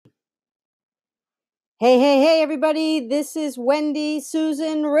Hey, everybody. This is Wendy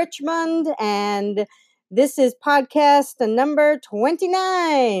Susan Richmond, and this is podcast number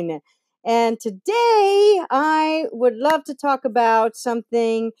 29. And today I would love to talk about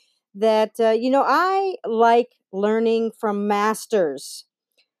something that, I like learning from masters.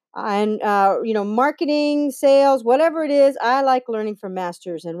 And, marketing, sales, whatever it is, I like learning from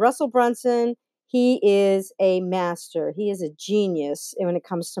masters. And Russell Brunson, he is a master. He is a genius when it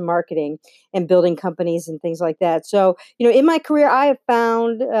comes to marketing and building companies and things like that. So, in my career, I have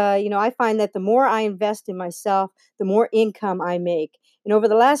found, I find that the more I invest in myself, the more income I make. And over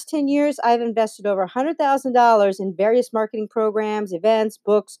the last 10 years, I've invested over $100,000 in various marketing programs, events,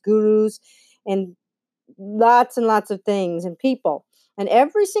 books, gurus, and lots of things and people. And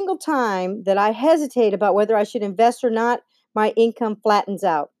every single time that I hesitate about whether I should invest or not, my income flattens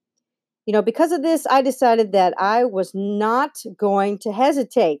out. Because of this, I decided that I was not going to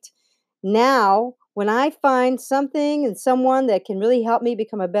hesitate. Now, when I find something and someone that can really help me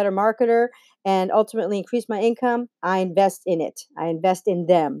become a better marketer and ultimately increase my income, I invest in it. I invest in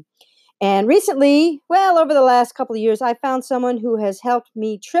them. And recently, well, over the last couple of years, I found someone who has helped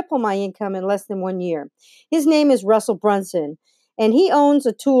me triple my income in less than 1 year. His name is Russell Brunson, and he owns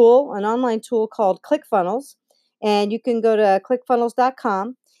a tool, an online tool called ClickFunnels. And you can go to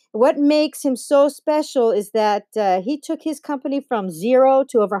clickfunnels.com. What makes him so special is that he took his company from zero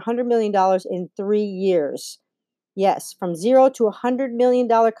to over $100 million in 3 years. Yes, from zero to $100 million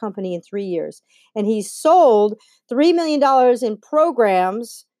company in 3 years. And he sold $3 million in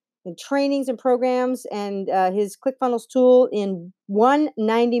programs and trainings and programs and his ClickFunnels tool in one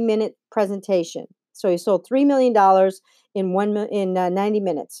 90-minute presentation. So he sold $3 million in 90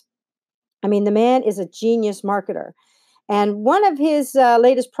 minutes. I mean, the man is a genius marketer. And one of his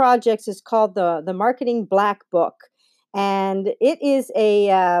latest projects is called the Marketing Black Book, and it is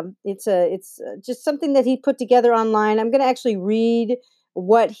it's just something that he put together online. I'm going to actually read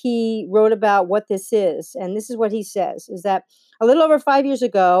what he wrote about what this is, and this is what he says: is that a little over 5 years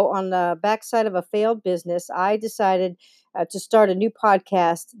ago, on the backside of a failed business, I decided to start a new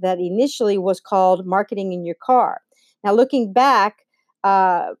podcast that initially was called Marketing in Your Car. Now, looking back.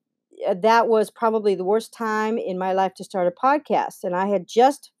 That was probably the worst time in my life to start a podcast. And I had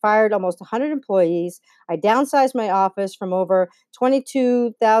just fired almost 100 employees. I downsized my office from over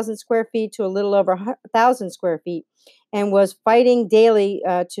 22,000 square feet to a little over 1,000 square feet and was fighting daily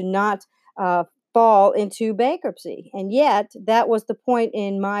to not fall into bankruptcy. And yet, that was the point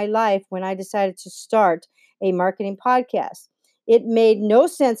in my life when I decided to start a marketing podcast. It made no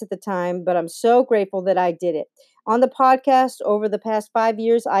sense at the time, but I'm so grateful that I did it. On the podcast, over the past 5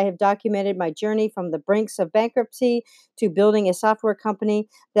 years, I have documented my journey from the brinks of bankruptcy to building a software company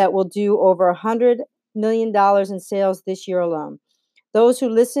that will do over $100 million in sales this year alone. Those who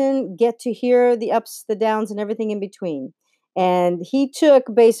listen get to hear the ups, the downs, and everything in between. And he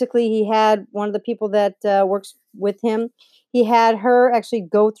had one of the people that works with him, he had her actually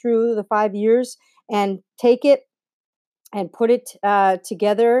go through the 5 years and take it and put it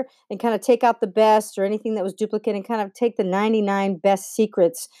together and kind of take out the best or anything that was duplicate and kind of take the 99 best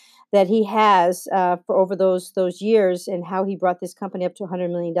secrets that he has for over those years and how he brought this company up to $100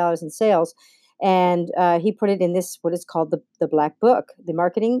 million in sales. And he put it in this, what is called the Black Book, the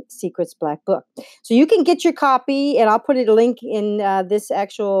Marketing Secrets Black Book. So you can get your copy, and I'll put a link in this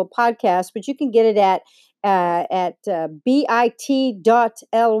actual podcast, but you can get it at bit.ly/RB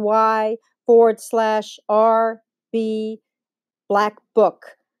Black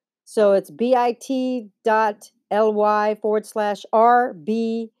Book. So it's bit.ly/RB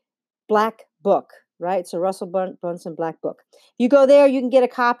Black Book, right? So Russell Brunson Black Book. You go there, you can get a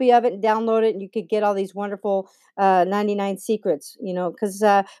copy of it and download it, and you could get all these wonderful 99 secrets, because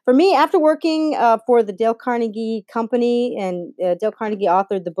for me, after working for the Dale Carnegie Company, and Dale Carnegie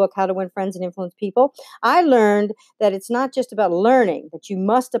authored the book, How to Win Friends and Influence People, I learned that it's not just about learning, that you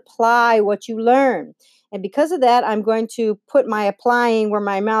must apply what you learn. And because of that, I'm going to put my applying where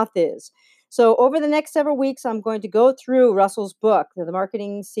my mouth is. So over the next several weeks, I'm going to go through Russell's book, the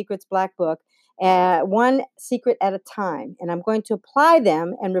Marketing Secrets Black Book, one secret at a time. And I'm going to apply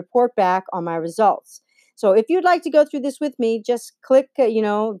them and report back on my results. So if you'd like to go through this with me, just click,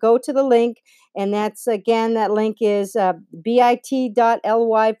 go to the link. And that's, again, that link is bit.ly/RB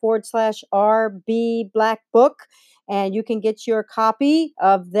Black Book. And you can get your copy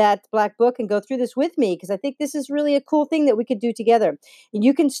of that Black Book and go through this with me, because I think this is really a cool thing that we could do together. And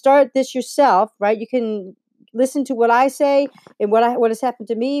you can start this yourself, right? You can listen to what I say and what has happened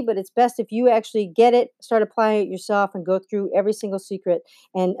to me, but it's best if you actually get it, start applying it yourself, and go through every single secret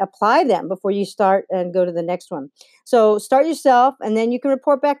and apply them before you start and go to the next one. So start yourself, and then you can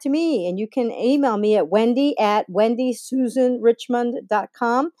report back to me, and you can email me at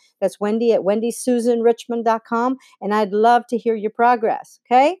wendy@wendysusanrichmond.com. That's wendy@wendysusanrichmond.com, and I'd love to hear your progress.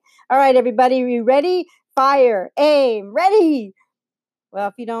 Okay. All right, everybody, are you ready? Fire, aim, ready. Well,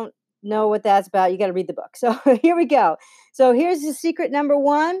 if you don't know what that's about, you got to read the book. So here we go. So here's the secret number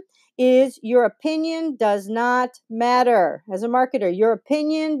one is your opinion does not matter. As a marketer, your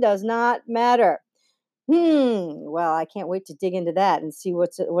opinion does not matter. Well, I can't wait to dig into that and see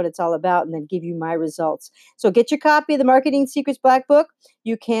what it's all about and then give you my results. So get your copy of the Marketing Secrets Black Book.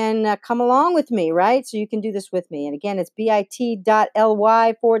 You can come along with me, right? So you can do this with me. And again, it's bit.ly/RB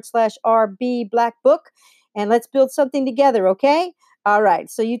Black Book. And let's build something together, okay? All right.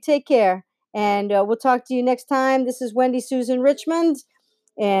 So you take care. And we'll talk to you next time. This is Wendy Susan Richmond.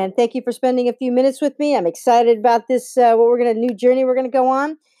 And thank you for spending a few minutes with me. I'm excited about this, new journey we're going to go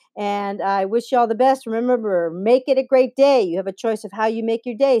on. And I wish you all the best. Remember, make it a great day. You have a choice of how you make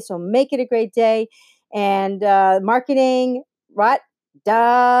your day. So make it a great day. And marketing, what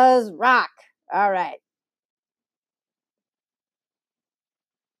does rock? All right.